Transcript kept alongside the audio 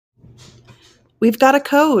We've got a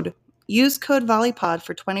code. Use code VOLLEYPOD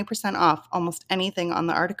for 20% off almost anything on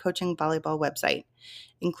the Art of Coaching Volleyball website,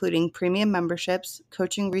 including premium memberships,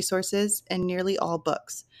 coaching resources, and nearly all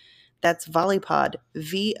books. That's VOLLEYPOD,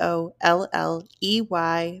 VOLLEYPOD.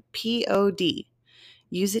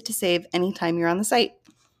 Use it to save anytime you're on the site.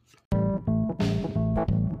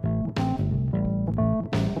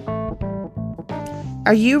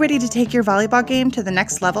 Are you ready to take your volleyball game to the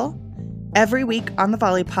next level? Every week on the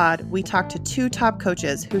Volley Pod, we talk to two top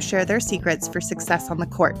coaches who share their secrets for success on the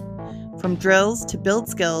court. From drills to build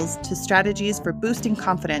skills to strategies for boosting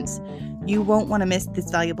confidence, you won't want to miss this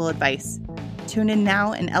valuable advice. Tune in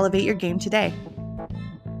now and elevate your game today.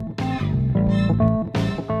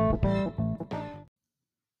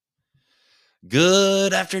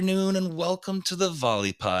 Good afternoon and welcome to the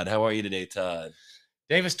Volley Pod. How are you today, Todd?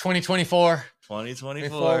 Davis, 2024.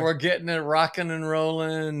 2024. We're getting it rocking and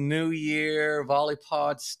rolling. New year, Volley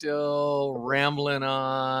Pod still rambling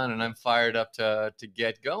on, and I'm fired up to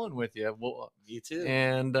get going with you. Well, me too.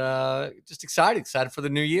 And just excited for the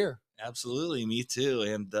new year. Absolutely, me too.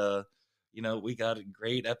 And we got a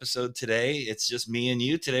great episode today. It's just me and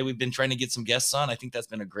you today. We've been trying to get some guests on. I think that's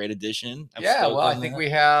been a great addition. I think we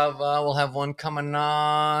have. We'll have one coming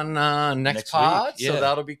on next pod, week. Yeah. So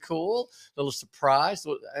that'll be cool. A little surprise.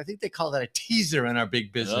 I think they call that a teaser in our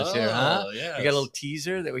big business here, huh? Yeah, we got a little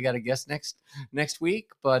teaser that we got a guest next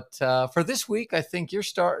week. But for this week, I think you're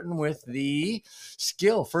starting with the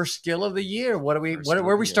first skill of the year. Where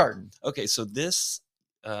are we starting? Okay, so this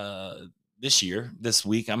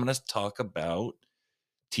week, I'm going to talk about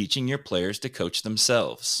teaching your players to coach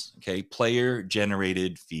themselves. Okay.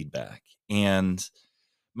 Player-generated feedback. And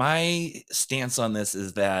my stance on this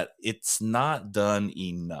is that it's not done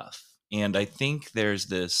enough. And I think there's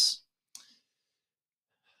this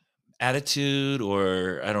attitude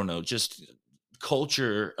or, I don't know, just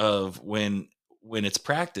culture of when it's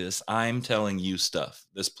practice, I'm telling you stuff.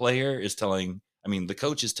 The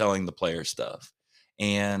coach is telling the player stuff.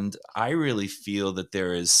 And I really feel that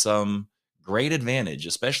there is some great advantage,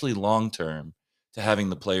 especially long-term, to having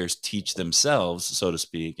the players teach themselves, so to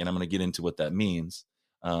speak. And I'm going to get into what that means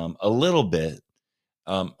a little bit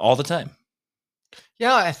all the time.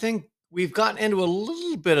 Yeah, I think we've gotten into a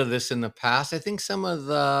little bit of this in the past. I think some of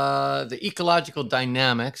the ecological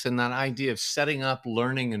dynamics and that idea of setting up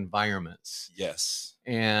learning environments. Yes.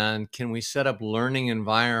 And can we set up learning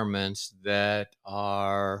environments that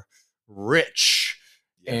are rich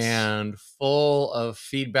and full of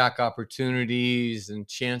feedback opportunities and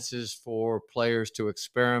chances for players to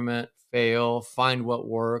experiment, fail, find what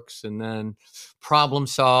works, and then problem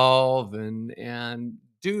solve and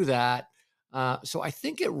do that. So I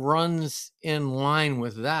think it runs in line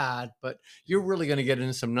with that, but you're really going to get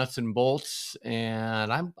into some nuts and bolts,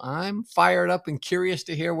 and I'm fired up and curious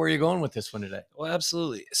to hear where you're going with this one today. Well,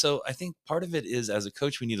 absolutely. So I think part of it is, as a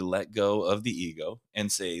coach, we need to let go of the ego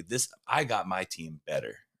and say, I got my team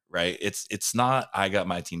better, right? It's not I got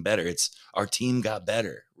my team better. It's our team got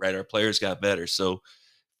better, right? Our players got better. So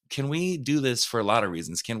can we do this for a lot of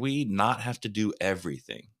reasons? Can we not have to do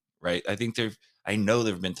everything, right? I know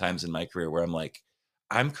there have been times in my career where I'm like,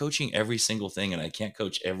 I'm coaching every single thing and I can't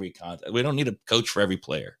coach every content. We don't need a coach for every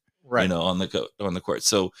player, right? On the court.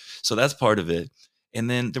 So that's part of it. And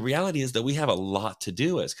then the reality is that we have a lot to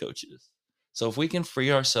do as coaches. So if we can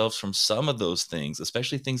free ourselves from some of those things,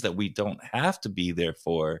 especially things that we don't have to be there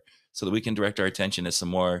for, so that we can direct our attention to some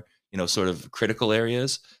more, sort of critical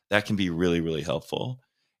areas, that can be really, really helpful.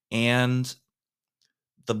 And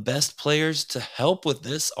the best players to help with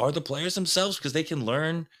this are the players themselves, because they can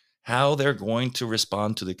learn how they're going to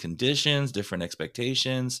respond to the conditions, different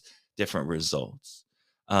expectations, different results.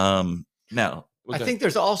 Now, I think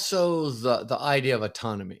there's also the idea of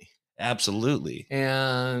autonomy. Absolutely.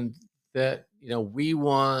 And that, we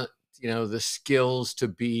want, the skills to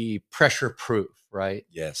be pressure proof, right?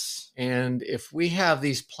 Yes. And if we have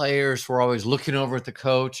these players who are always looking over at the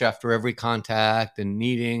coach after every contact and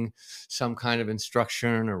needing some kind of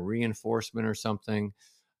instruction or reinforcement or something,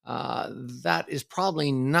 that is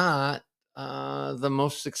probably not the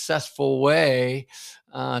most successful way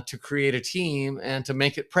to create a team and to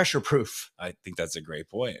make it pressure proof. I think that's a great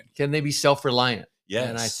point. Can they be self-reliant? Yes.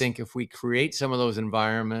 And I think if we create some of those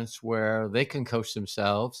environments where they can coach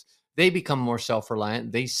themselves, they become more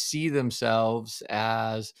self-reliant. They see themselves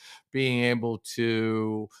as being able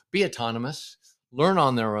to be autonomous, learn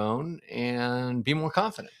on their own, and be more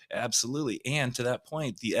confident. Absolutely. And to that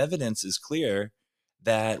point, the evidence is clear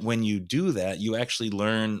that when you do that, you actually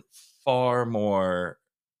learn far more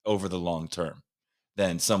over the long term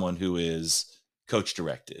than someone who is coach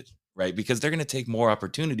directed, right? Because they're going to take more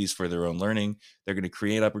opportunities for their own learning. They're going to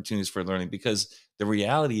create opportunities for learning, because the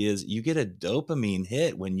reality is you get a dopamine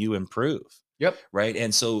hit when you improve. Yep. Right.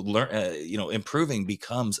 And so improving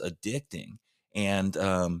becomes addicting. And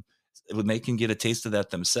when they can get a taste of that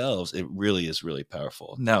themselves, it really is really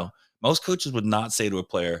powerful. Now, most coaches would not say to a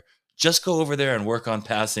player, just go over there and work on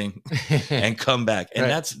passing and come back. And Right.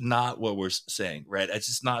 that's not what we're saying, right? It's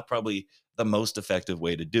just not probably the most effective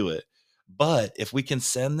way to do it. But if we can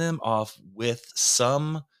send them off with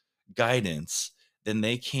some guidance, then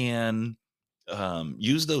they can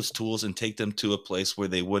use those tools and take them to a place where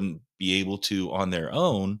they wouldn't be able to on their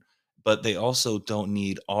own, but they also don't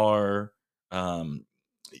need our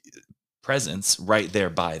presence right there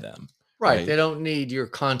by them. Right. They don't need your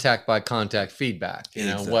contact by contact feedback. You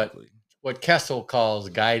know, what Kessel calls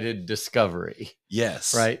guided discovery.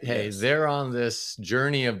 Yes. Right. Hey, they're on this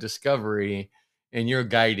journey of discovery and you're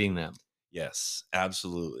guiding them. Yes,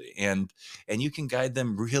 absolutely. And you can guide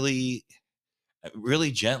them really,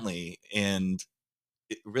 really gently and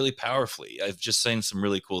really powerfully. I've just seen some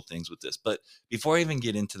really cool things with this. But before I even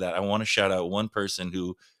get into that, I want to shout out one person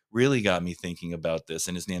who really got me thinking about this.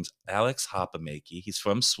 And his name's Alex Haapamäki. He's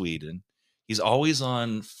from Sweden. He's always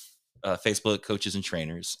on Facebook, Coaches and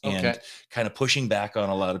Trainers, and kind of pushing back on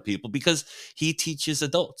a lot of people because he teaches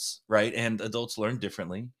adults, right? And adults learn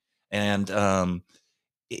differently. And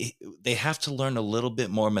they have to learn a little bit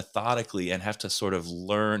more methodically and have to sort of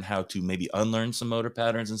learn how to maybe unlearn some motor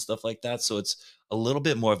patterns and stuff like that. So it's a little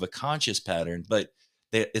bit more of a conscious pattern, but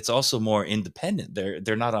it's also more independent.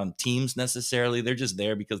 They're not on teams necessarily. They're just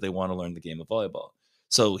there because they want to learn the game of volleyball.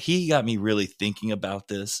 So he got me really thinking about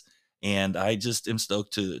this, and I just am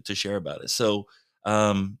stoked to share about it. So,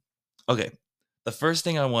 okay. The first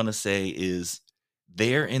thing I want to say is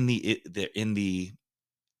they're in the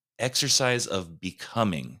exercise of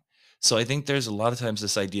becoming. So I think there's a lot of times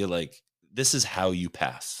this idea like this is how you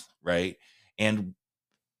pass, right?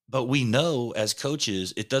 But we know as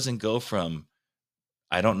coaches, it doesn't go from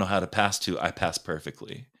I don't know how to pass to I pass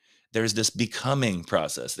perfectly. There's this becoming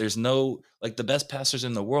process. There's no, like, the best passers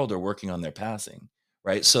in the world are working on their passing,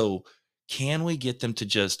 right? So can we get them to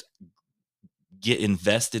just get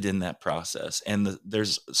invested in that process? And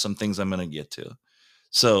there's some things I'm going to get to.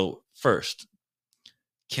 So first,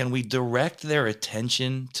 can we direct their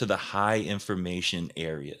attention to the high information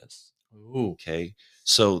areas? Ooh. Okay.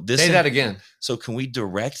 So say that again. So can we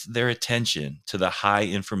direct their attention to the high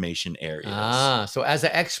information areas? So as an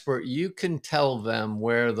expert, you can tell them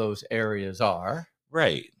where those areas are.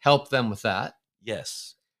 Right. Help them with that.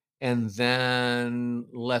 Yes. And then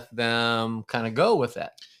let them kind of go with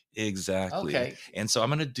that. Exactly. Okay. And so I'm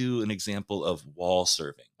going to do an example of wall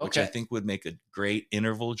serving, which I think would make a great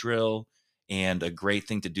interval drill and a great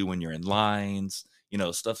thing to do when you're in lines,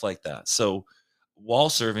 stuff like that. So wall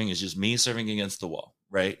serving is just me serving against the wall,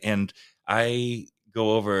 right? And I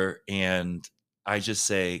go over and I just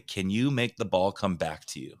say, can you make the ball come back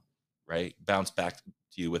to you, right? Bounce back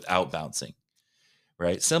to you without bouncing,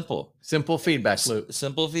 right? Simple feedback loop.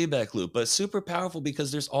 Simple feedback loop, but super powerful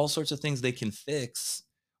because there's all sorts of things they can fix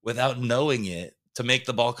without knowing it to make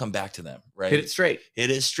the ball come back to them, right? Hit it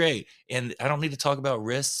straight. And I don't need to talk about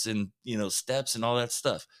wrists and, steps and all that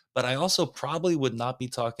stuff, but I also probably would not be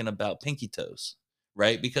talking about pinky toes,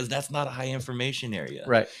 right? Because that's not a high information area.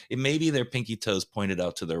 Right. It may be their pinky toes pointed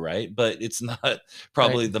out to the right, but it's not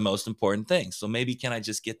probably the most important thing. So maybe can I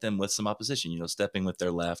just get them with some opposition, stepping with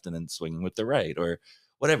their left and then swinging with the right or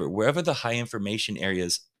whatever, wherever the high information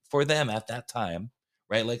areas for them at that time,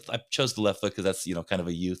 right? Like I chose the left foot because that's, kind of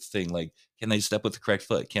a youth thing. Like, can they step with the correct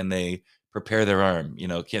foot? Can they prepare their arm?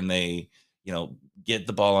 Can they, get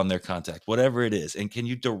the ball on their contact, whatever it is. And can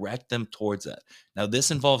you direct them towards that? Now,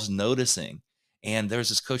 this involves noticing. And there's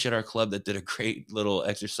this coach at our club that did a great little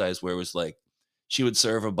exercise where it was like, she would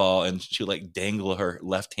serve a ball and she would like dangle her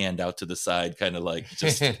left hand out to the side, kind of like,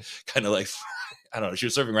 just kind of like, I don't know. She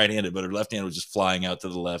was serving right-handed, but her left hand was just flying out to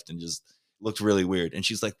the left and just looked really weird. And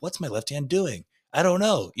she's like, what's my left hand doing? I don't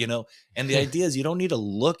know, and the idea is you don't need to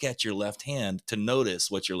look at your left hand to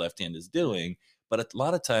notice what your left hand is doing. But a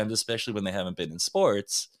lot of times, especially when they haven't been in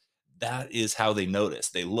sports, that is how they notice.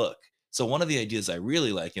 They look. So one of the ideas I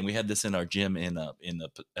really like, and we had this in our gym at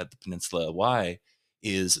the Peninsula Y,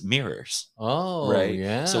 is mirrors. Oh, right.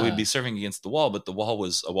 Yeah. So we'd be serving against the wall, but the wall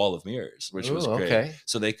was a wall of mirrors, which was great. Okay.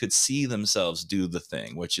 So they could see themselves do the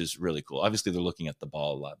thing, which is really cool. Obviously, they're looking at the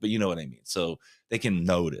ball a lot, but you know what I mean. So they can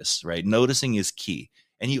notice, right? Noticing is key.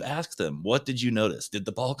 And you ask them, what did you notice? Did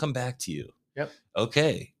the ball come back to you? Yep.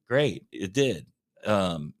 Okay, great. It did.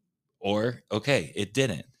 Or okay, it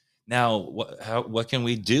didn't. Now, what can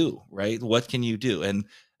we do, right? What can you do? And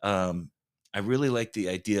I really like the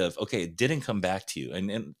idea of, okay, it didn't come back to you.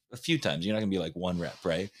 And a few times, you're not gonna be like one rep,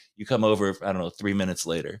 right? You come over, I don't know, 3 minutes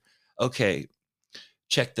later. Okay,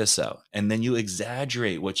 check this out. And then you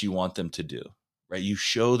exaggerate what you want them to do, right? You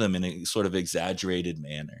show them in a sort of exaggerated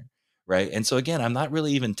manner, right? And so again, I'm not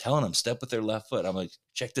really even telling them step with their left foot. I'm like,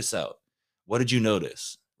 check this out. What did you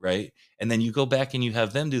notice? Right. And then you go back and you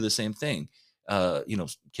have them do the same thing. Can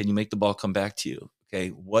you make the ball come back to you? Okay.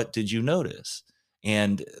 What did you notice?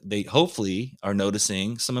 And they hopefully are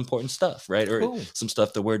noticing some important stuff, right? Or Cool. some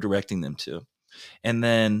stuff that we're directing them to. And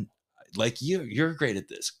then like, you're great at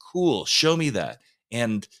this. Cool. Show me that.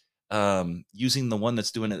 And using the one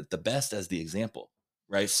that's doing it the best as the example,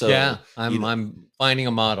 right? So yeah, I'm finding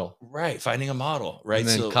a model, right? Finding a model, right? And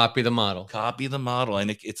then so copy the model. Copy the model,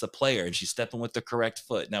 and it's a player, and she's stepping with the correct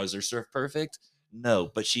foot. Now, is her serve perfect? No,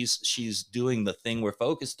 but she's doing the thing we're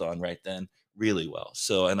focused on right then really well.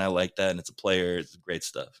 So, and I like that, and it's a player. It's great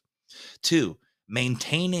stuff. 2,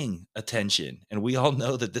 maintaining attention, and we all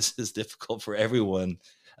know that this is difficult for everyone.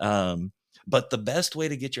 But the best way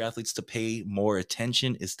to get your athletes to pay more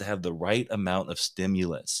attention is to have the right amount of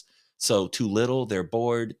stimulus. So too little, they're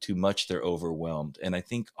bored. Too much, they're overwhelmed. And I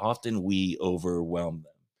think often we overwhelm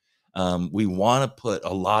them. We want to put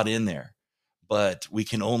a lot in there, but we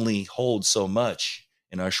can only hold so much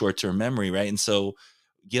in our short-term memory, right? And so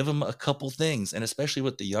give them a couple things, and especially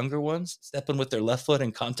with the younger ones, stepping with their left foot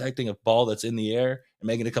and contacting a ball that's in the air and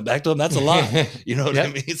making it come back to them. That's a lot. You know what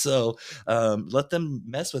I mean? So let them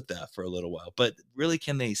mess with that for a little while, but really,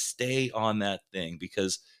 can they stay on that thing?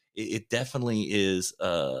 Because it definitely is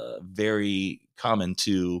very common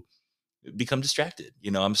to become distracted.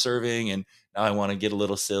 I'm serving and now I want to get a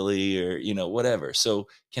little silly or, whatever. So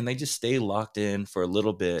can they just stay locked in for a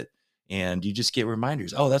little bit? And you just get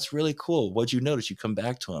reminders. Oh, that's really cool. What'd you notice? You come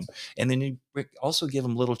back to them. And then you also give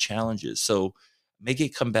them little challenges. So make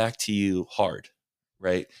it come back to you hard,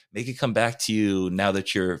 right? Make it come back to you now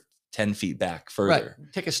that you're 10 feet back further.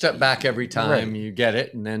 Right. Take a step back every time you get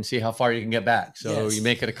it, and then see how far you can get back. So you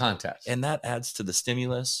make it a contest. And that adds to the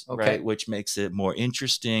stimulus, right? Which makes it more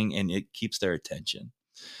interesting and it keeps their attention.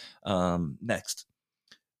 Next.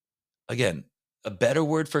 Again, a better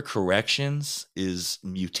word for corrections is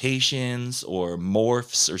mutations or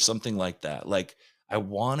morphs or something like that. Like, I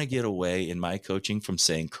want to get away in my coaching from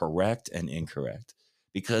saying correct and incorrect,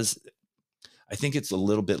 because I think it's a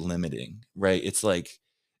little bit limiting, right? It's like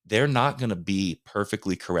they're not going to be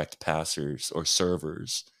perfectly correct passers or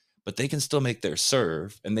servers, but they can still make their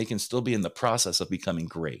serve and they can still be in the process of becoming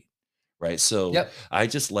great. Right. So I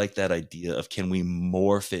just like that idea of, can we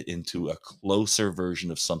morph it into a closer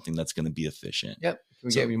version of something that's going to be efficient? Can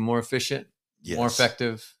we get me more efficient, more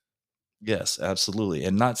effective? Yes, absolutely.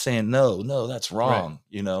 And not saying, no, that's wrong.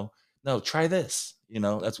 Right. No, try this,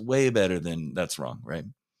 that's way better than that's wrong. Right.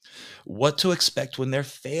 What to expect when they're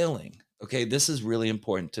failing. Okay. This is really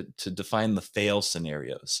important to define the fail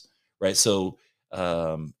scenarios. Right. So,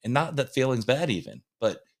 and not that failing's bad even,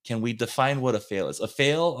 but can we define what a fail is? A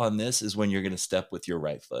fail on this is when you're going to step with your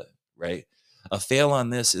right foot, right? A fail on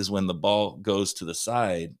this is when the ball goes to the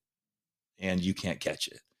side and you can't catch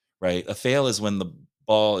it, right? A fail is when the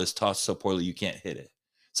ball is tossed so poorly you can't hit it.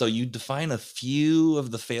 So you define a few of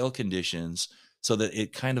the fail conditions so that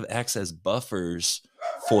it kind of acts as buffers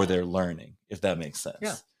for their learning, if that makes sense.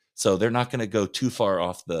 Yeah. So they're not going to go too far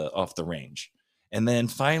off the range. And then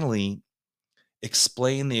finally,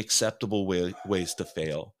 explain the acceptable ways to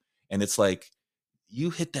fail. And it's like, you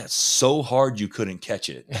hit that so hard you couldn't catch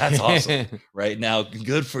it. That's awesome. Right now,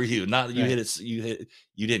 good for you. Not that you hit it,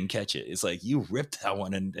 you didn't catch it. It's like you ripped that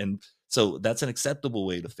one. And so that's an acceptable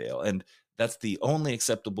way to fail. And that's the only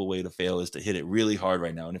acceptable way to fail, is to hit it really hard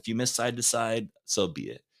right now. And if you miss side to side, so be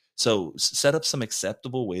it. So set up some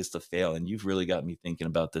acceptable ways to fail. And you've really got me thinking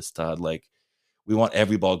about this, Todd. Like, we want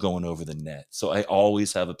every ball going over the net. So I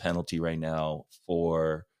always have a penalty right now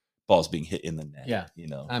for balls being hit in the net. Yeah.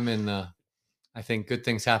 I'm in I think good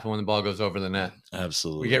things happen when the ball goes over the net.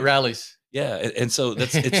 Absolutely. We get rallies. Yeah. And so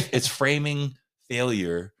it's framing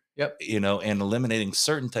failure, and eliminating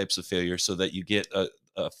certain types of failure so that you get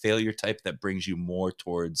a failure type that brings you more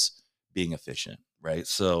towards being efficient. Right.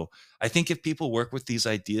 So I think if people work with these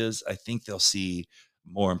ideas, I think they'll see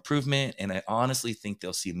more improvement. And I honestly think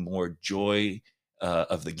they'll see more joy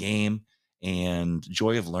of the game and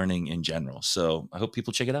joy of learning in general. So I hope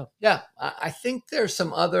people check it out. Yeah. I think there's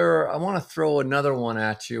some I want to throw another one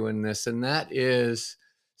at you in this, and that is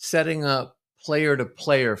setting up player to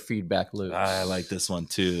player feedback loops. I like this one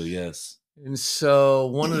too. Yes. And so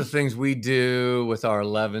one of the things we do with our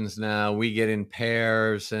 11s now, we get in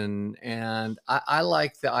pairs, and I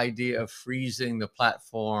like the idea of freezing the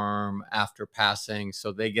platform after passing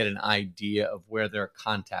so they get an idea of where their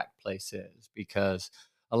contact place is, because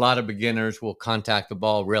a lot of beginners will contact the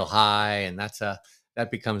ball real high, and that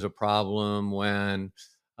becomes a problem when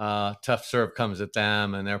tough serve comes at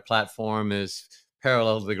them and their platform is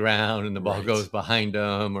parallel to the ground and the ball Right. goes behind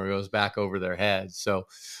them or goes back over their head. So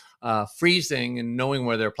freezing and knowing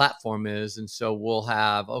where their platform is. And so we'll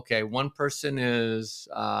have, okay, one person is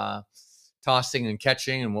tossing and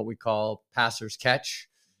catching and what we call passer's catch.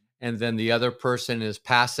 And then the other person is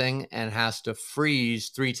passing and has to freeze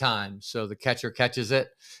 3 times. So the catcher catches it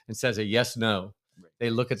and says a yes, no. Right. They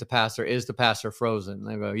look at the passer. Is the passer frozen?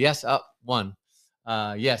 They go, yes, up, 1.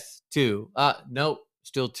 Yes, 2. Nope,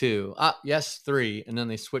 still 2. Yes, 3. And then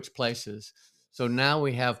they switch places. So now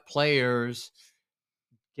we have players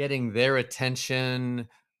getting their attention,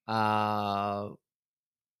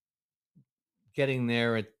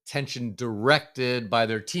 directed by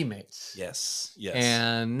their teammates. Yes.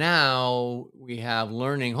 And now we have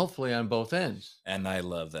learning, hopefully, on both ends. And I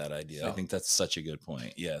love that idea. I So- think that's such a good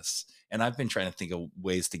point. Yes. And I've been trying to think of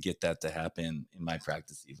ways to get that to happen in my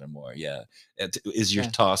practice even more. Yeah. Is your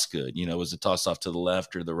Yeah. toss good? Was it toss off to the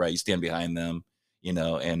left or the right? You stand behind them,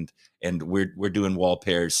 and we're doing wall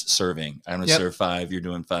pairs serving. I'm going to Yep. serve 5, you're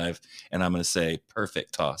doing 5, and I'm going to say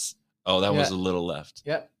perfect toss. Oh, that was Yeah. a little left.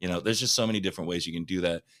 Yep. There's just so many different ways you can do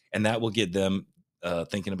that. And that will get them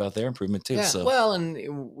thinking about their improvement too. Yeah. So Well,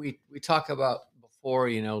 and we talk about before,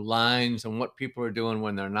 lines and what people are doing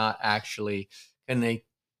when they're not actually, and they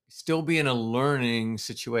still be in a learning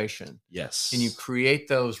situation. yes. Can you create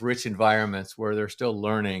those rich environments where they're still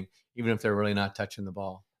learning, even if they're really not touching the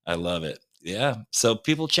ball? I love it. Yeah. So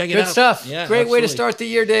people check it Good out. stuff. Yeah, Great way to absolutely. start the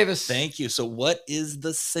year, Davis. Thank you. So what is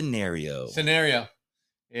the scenario? Scenario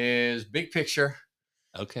is big picture.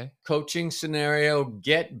 Okay. Coaching scenario,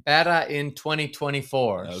 get better in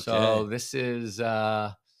 2024. So Okay. this is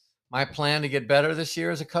my plan to get better this year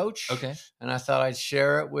as a coach. Okay. And I thought I'd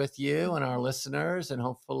share it with you and our listeners, and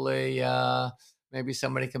hopefully maybe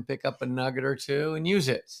somebody can pick up a nugget or two and use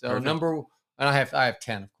it. So Perfect. and I have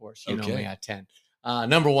 10, of course. You know Okay. me, I have 10.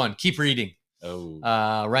 Number 1, keep reading. Oh.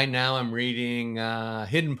 Right now I'm reading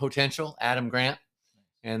Hidden Potential, Adam Grant.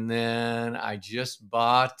 And then I just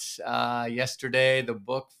bought yesterday the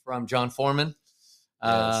book from John Foreman,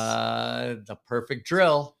 The Perfect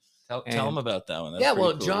Drill. tell them about that one. That's Yeah, pretty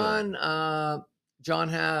well, cool. John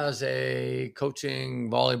has a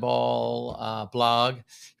coaching volleyball blog. He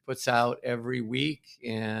puts out every week,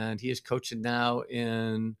 and he is coaching now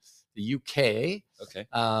in the UK. Okay.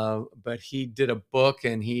 But he did a book,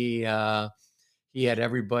 and he had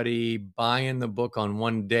everybody buying the book on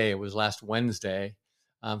one day. It was last Wednesday.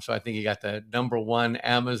 So I think he got the number 1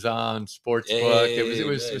 Amazon sports book. It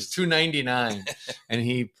was $2.99, and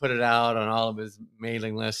he put it out on all of his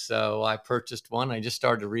mailing lists. So I purchased one. I just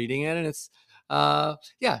started reading it, and it's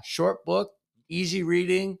short book, easy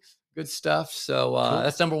reading, good stuff. So Cool.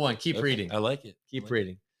 that's number 1. Keep Okay. reading. I like it. Keep I like it.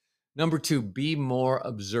 reading. Number 2, be more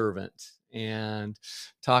observant, and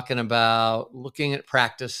talking about looking at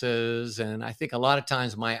practices. And I think a lot of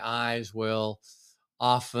times my eyes will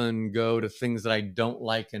often go to things that I don't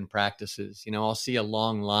like in practices. I'll see a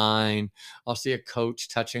long line. I'll see a coach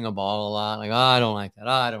touching a ball a lot. Like, I don't like that.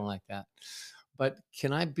 I don't like that. But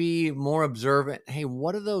can I be more observant? Hey,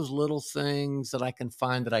 what are those little things that I can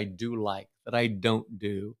find that I do like, that I don't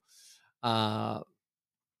do?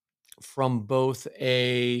 From both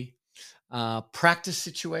a practice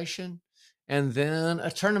situation and then a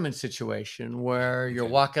tournament situation where you're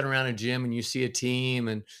Okay. walking around a gym and you see a team,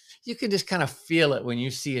 and you can just kind of feel it when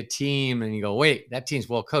you see a team and you go, wait, that team's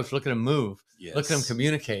well coached. Look at them move. Yes. Look at them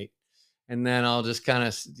communicate. And then I'll just kind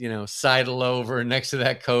of, sidle over next to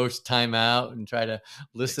that coach, time out, and try to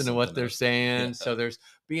listen to what something they're up. saying. Yeah. So there's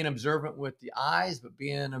being observant with the eyes, but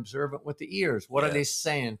being observant with the ears. What are they Yes.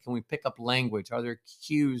 saying? Can we pick up language? Are there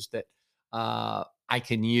cues that I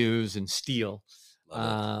can use and steal?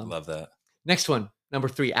 Love that. Next one, number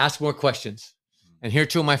 3, ask more questions. And here are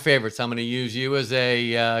 2 of my favorites. I'm going to use you as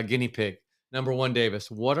a guinea pig. Number 1, Davis,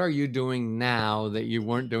 what are you doing now that you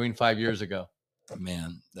weren't doing 5 years ago?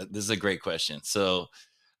 Man, this is a great question. So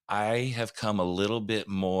I have come a little bit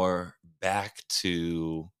more back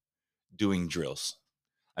to doing drills.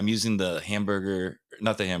 I'm using the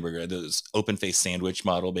open face sandwich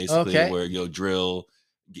model, basically, Okay. where you go drill,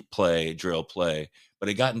 play, drill, play. But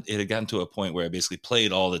it had gotten to a point where I basically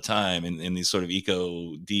played all the time in these sort of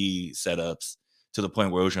eco D setups, to the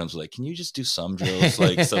point where Ojan's was like, can you just do some drills?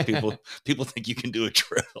 Like, so people think you can do a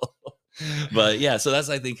drill. But yeah, so that's,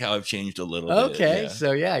 I think, how I've changed a little bit. Okay, Yeah.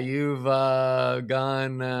 so yeah, you've gone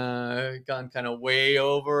kind of way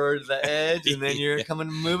over the edge, and then you're Yeah.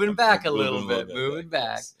 moving back a little Moving bit, moving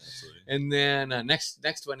back. Yes, absolutely. And then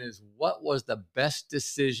next one is, what was the best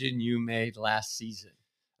decision you made last season?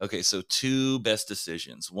 Okay, so 2 best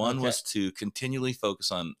decisions. One Okay. was to continually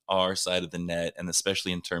focus on our side of the net, and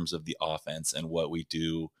especially in terms of the offense and what we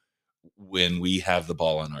do when we have the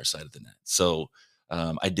ball on our side of the net. So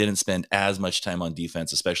I didn't spend as much time on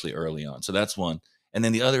defense, especially early on. So that's one. And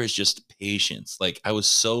then the other is just patience. Like, I was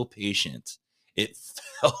so patient. It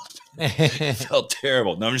felt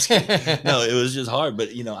terrible. No, I'm just kidding. No, it was just hard. But,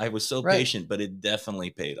 I was so Right. patient, but it definitely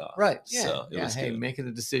paid off. Right. Yeah. So it yeah. was Hey, good. making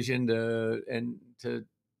the decision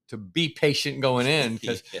to be patient going in,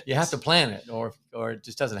 because you have to plan it, or it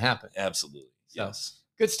just doesn't happen. Absolutely. So, Yes.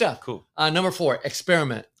 Good stuff. Cool. Number 4,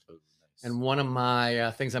 experiment. Oh, nice. And one of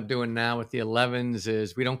my things I'm doing now with the 11s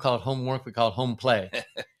is, we don't call it homework, we call it home play.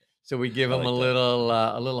 So we give I them like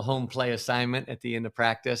a little home play assignment at the end of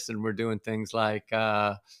practice, and we're doing things like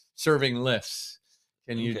serving lifts.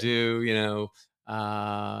 Can you Okay. do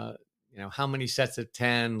how many sets of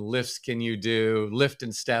 10 lifts can you do? Lift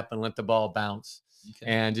and step and let the ball bounce.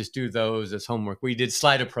 Okay. And just do those as homework. We did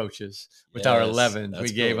slide approaches with our Yes, 11s. We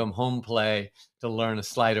that's gave cool. them home play to learn a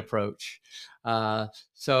slide approach.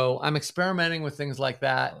 So I'm experimenting with things like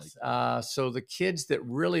that. So the kids that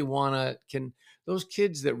really those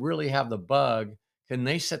kids that really have the bug, can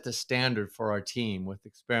they set the standard for our team with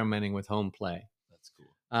experimenting with home play? That's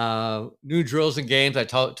cool. New drills and games. I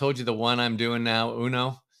told you the one I'm doing now,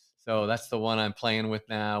 Uno. So that's the one I'm playing with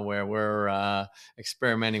now, where we're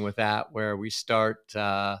experimenting with that, where we start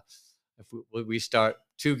we start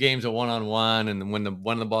 2 games of 1-on-1, and then when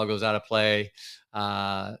the ball goes out of play,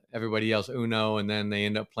 everybody yells Uno, and then they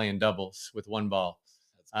end up playing doubles with 1 ball.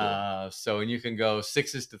 That's cool. And you can go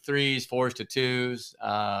 6s to 3s, 4s to 2s,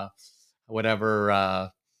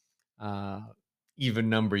 whatever even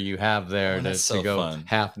number you have there to go fun.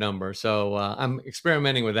 half number. So I'm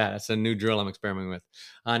experimenting with that. That's a new drill I'm experimenting with.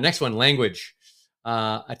 Next one, language.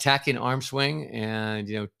 Attacking arm swing,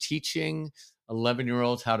 and teaching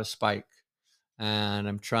 11-year-olds how to spike. And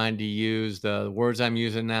I'm trying to use the words I'm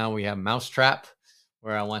using now. We have mousetrap,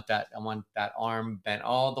 where I want that arm bent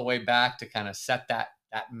all the way back to kind of set that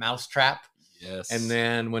mousetrap. Yes. And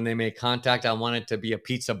then when they make contact, I want it to be a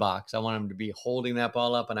pizza box. I want them to be holding that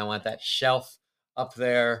ball up, and I want that shelf up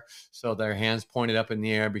there, so their hands pointed up in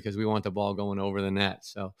the air, because we want the ball going over the net.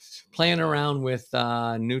 So playing around with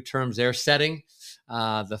new terms there. Setting,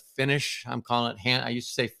 the finish, I'm calling it I used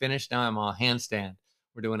to say finish, now I'm on handstand.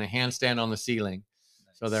 We're doing a handstand on the ceiling.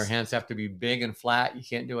 Nice. So their hands have to be big and flat. You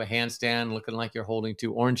can't do a handstand looking like you're holding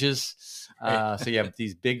 2 oranges. So you have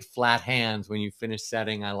these big flat hands when you finish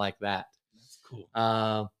setting. I like that. That's cool.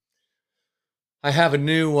 I have a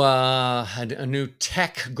new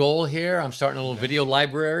tech goal here. I'm starting a little video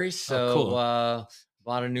library. So cool.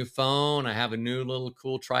 bought a new phone. I have a new little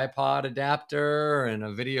cool tripod adapter and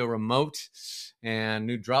a video remote and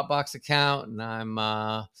new Dropbox account. And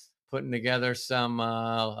I'm putting together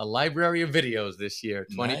a library of videos this year,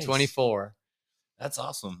 2024. Nice. That's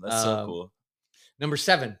awesome. That's so cool. Number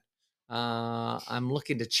 7, I'm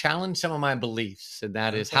looking to challenge some of my beliefs, and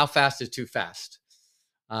that is, how fast is too fast?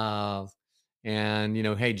 And,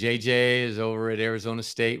 hey, JJ is over at Arizona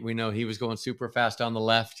State. We know he was going super fast on the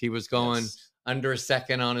left. He was going under a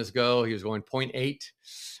second on his go. He was going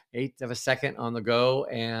 0.8 of a second on the go.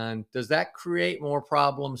 And does that create more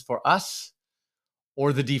problems for us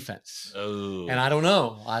or the defense? Oh. And I don't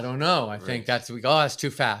know. I think that's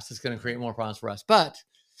too fast. It's going to create more problems for us. But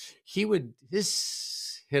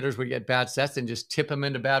his hitters would get bad sets and just tip him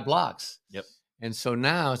into bad blocks. Yep. And so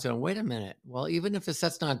now it's wait a minute. Well, even if the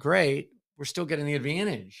set's not great, we're still getting the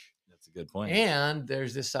advantage. That's a good point. And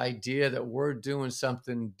there's this idea that we're doing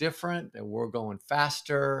something different, that we're going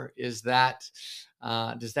faster. Does that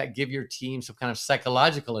give your team some kind of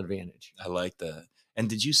psychological advantage? I like that. And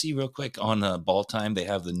did you see real quick on Ball Time, they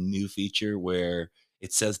have the new feature where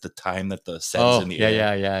it says the time that the set is in the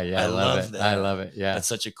air? Yeah. I love that. I love it. Yeah. That's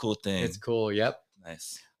such a cool thing. It's cool. Yep.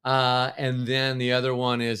 Nice. And then the other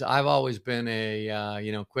one is, I've always been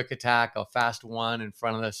a quick attack, a fast one in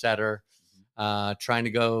front of the setter, trying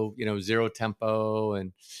to go zero tempo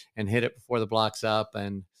and hit it before the block's up.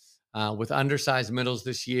 And with undersized middles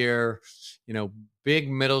this year, big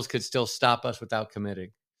middles could still stop us without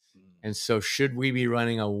committing. And so should we be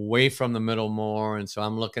running away from the middle more? And so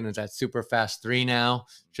I'm looking at that super fast 3 now.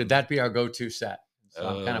 Should that be our go-to set? So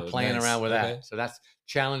I'm kind of playing around with that. So that's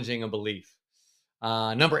challenging a belief.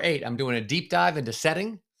 Number 8, I'm doing a deep dive into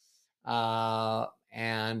setting.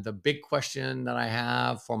 And the big question that I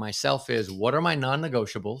have for myself is, what are my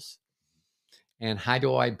non-negotiables? And how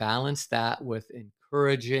do I balance that with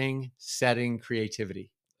encouraging, setting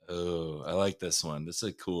creativity? Oh, I like this one. This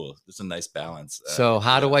is cool. This is a nice balance. So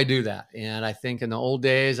how yeah. do I do that? And I think in the old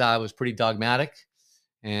days, I was pretty dogmatic.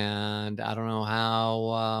 And I don't know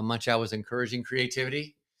how much I was encouraging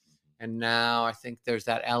creativity. And now I think there's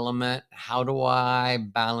that element. How do I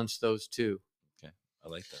balance those two? Okay, I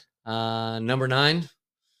like that. Number 9,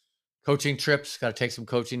 coaching trips. Got to take some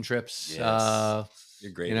coaching trips. Yes.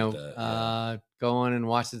 You're great at that. Yeah. Going and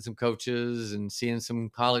watching some coaches and seeing some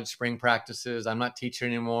college spring practices. I'm not teaching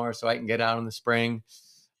anymore, so I can get out in the spring.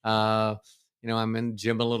 I'm in the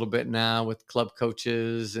gym a little bit now with club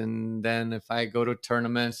coaches. And then if I go to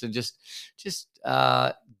tournaments and just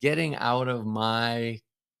getting out of my,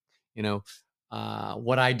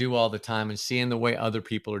 what I do all the time and seeing the way other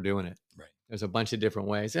people are doing it. Right. There's a bunch of different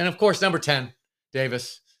ways. And of course, number 10,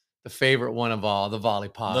 Davis, the favorite one of all, the Volley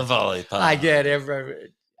Pod. The Volley Pod. I get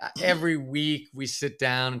every week we sit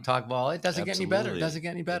down and talk ball. It doesn't get any better. It doesn't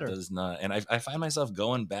get any better. It does not. And I find myself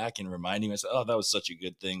going back and reminding myself, oh, that was such a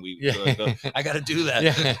good thing. I got to do that.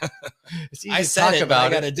 Yeah. It's easy to talk about. I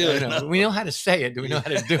got to do it. We know how to say it. Do we know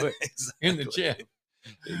how to do it exactly. in the gym?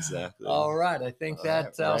 Exactly. All right. I think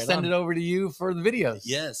that I'll send it over to you for the videos.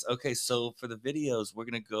 Yes. Okay. So for the videos, we're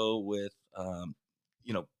going to go with,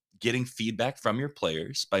 getting feedback from your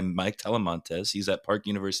players by Mike Telemontes. He's at Park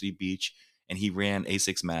University Beach, and he ran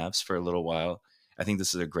A6 Mavs for a little while. I think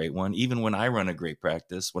this is a great one. Even when I run a great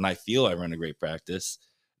practice, when I feel I run a great practice,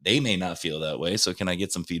 they may not feel that way. So can I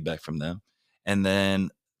get some feedback from them? And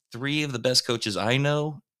then 3 of the best coaches I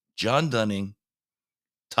know, John Dunning,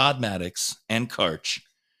 Todd Maddox, and Karch.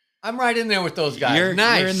 I'm right in there with those guys. You're in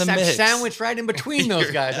the mix. Sandwich right in between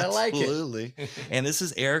those guys. I like it. Absolutely. And this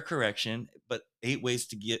is error correction, but 8 ways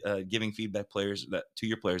to get giving feedback to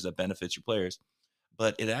your players that benefits your players.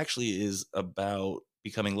 But it actually is about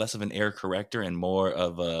becoming less of an error corrector and more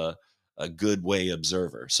of a good way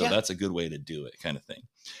observer. So that's a good way to do it, kind of thing.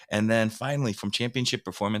 And then finally, from Championship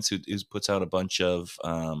Performance, who puts out a bunch of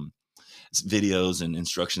videos and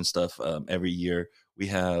instruction stuff every year, we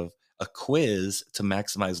have a quiz to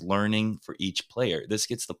maximize learning for each player. This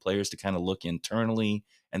gets the players to kind of look internally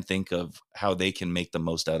and think of how they can make the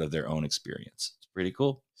most out of their own experience. It's pretty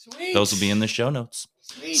cool. Sweet. Those will be in the show notes.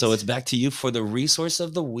 Sweet. So it's back to you for the resource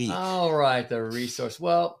of the week. All right, the resource.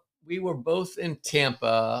 Well, we were both in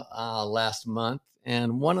Tampa last month,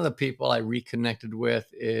 and one of the people I reconnected with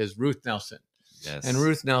is Ruth Nelson. Yes. And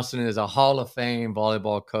Ruth Nelson is a Hall of Fame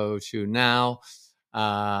volleyball coach who now,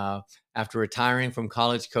 after retiring from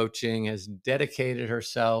college coaching, has dedicated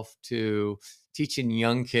herself to teaching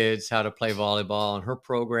young kids how to play volleyball. And her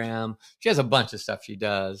program, she has a bunch of stuff she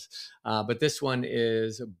does, but this one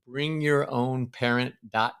is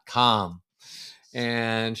bringyourownparent.com.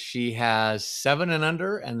 And she has 7 and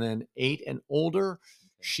under and then 8 and older.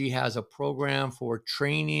 She has a program for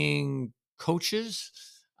training coaches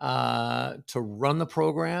to run the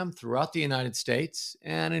program throughout the United States.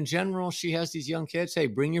 And in general, she has these young kids, hey,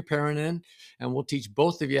 bring your parent in and we'll teach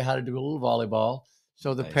both of you how to do a little volleyball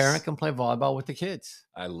so the parent can play volleyball with the kids.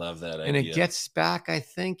 I love that idea. And it gets back, I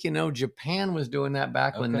think, Japan was doing that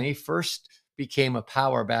back when they first became a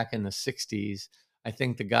power back in the 60s. I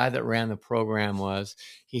think the guy that ran the program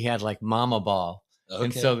he had like Mama Ball. Okay.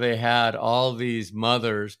 And so they had all these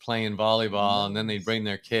mothers playing volleyball, and then they'd bring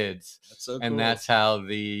their kids. That's so cool. And that's how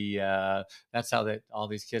all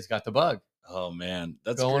these kids got the bug. Oh man,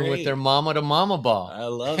 that's going great. With their mama to mama ball. I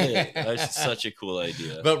love it. That's such a cool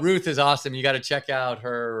idea. But Ruth is awesome. You got to check out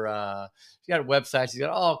her. She got a website. She's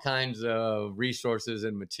got all kinds of resources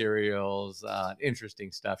and materials,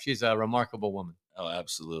 interesting stuff. She's a remarkable woman. Oh,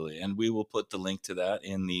 absolutely. And we will put the link to that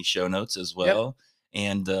in the show notes as well. Yep.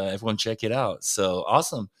 And everyone check it out. So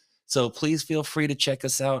awesome. So please feel free to check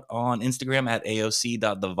us out on Instagram at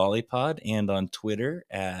aoc.thevolleypod and on Twitter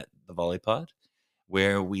at thevolleypod,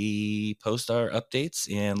 where we post our updates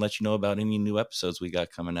and let you know about any new episodes we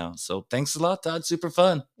got coming out. So thanks a lot, Todd. Super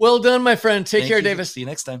fun. Well done, my friend. Take care, Davis. See you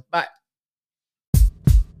next time. Bye.